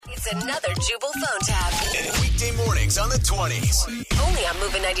It's another Jubal phone tab. Weekday mornings on the 20s. Only on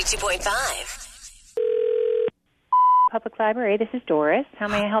Moving 92.5. Public Library, this is Doris. How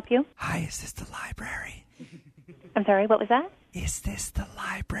may I help you? Hi, is this the library? I'm sorry, what was that? Is this the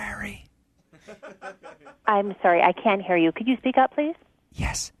library? I'm sorry, I can't hear you. Could you speak up, please?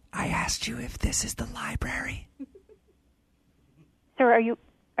 Yes, I asked you if this is the library. Sir, are you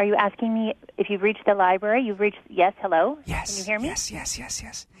asking me if you've reached the library? You've reached, yes, hello? Yes. Can you hear me?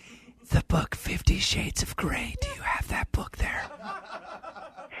 Yes. The book 50 Shades of Grey. Do you have that book there?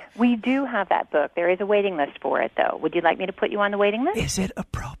 We do have that book. There is a waiting list for it, though. Would you like me to put you on the waiting list? Is it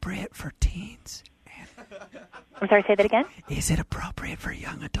appropriate for teens? I'm sorry, say that again? Is it appropriate for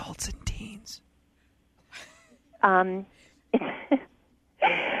young adults and teens?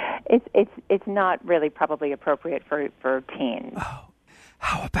 It's not really probably appropriate for teens. Oh,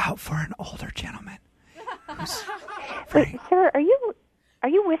 how about for an older gentleman? Wait, sir, are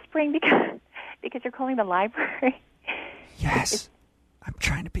you whispering because you're calling the library? Yes, I'm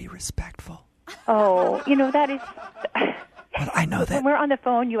trying to be respectful. Oh, that is. Well, I know that. When we're on the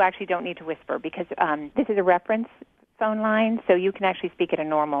phone, you actually don't need to whisper because this is a reference phone line, so you can actually speak at a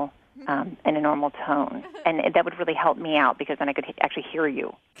normal tone, and that would really help me out because then I could actually hear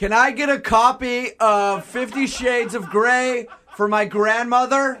you. Can I get a copy of 50 Shades of Grey for my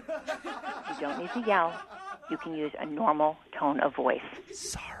grandmother? You don't need to yell. You can use a normal tone of voice.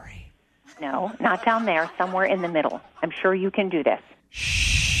 Sorry. No, not down there, somewhere in the middle. I'm sure you can do this.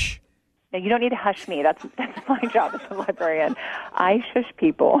 Shh. No, you don't need to hush me. That's my job as a librarian. I shush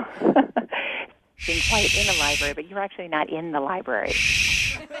people. Being quiet in the library, but you're actually not in the library.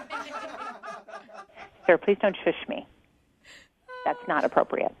 Sir, please don't shush me. That's not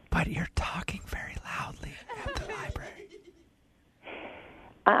appropriate. But you're talking very loudly at the library.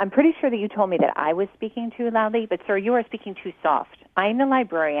 I'm pretty sure that you told me that I was speaking too loudly, but, sir, you are speaking too soft. I'm the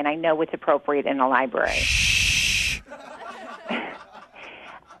librarian. I know what's appropriate in a library.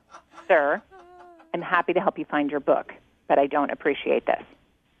 Sir, I'm happy to help you find your book, but I don't appreciate this.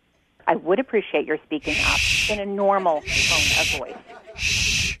 I would appreciate your speaking up in a normal tone of voice.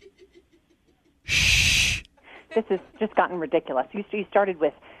 This has just gotten ridiculous. You started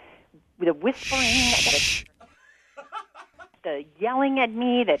with the whispering, the yelling at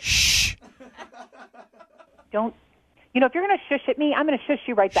me, that don't... if you're going to shush at me, I'm going to shush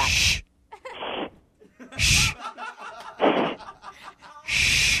you right back.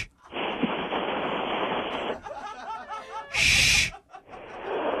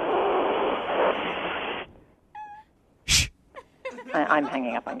 I'm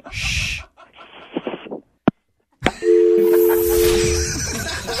hanging up on you.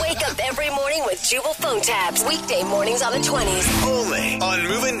 Wake up every morning with Jubal phone tabs. Weekday mornings on the 20s. Only on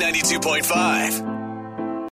Moving 92.5.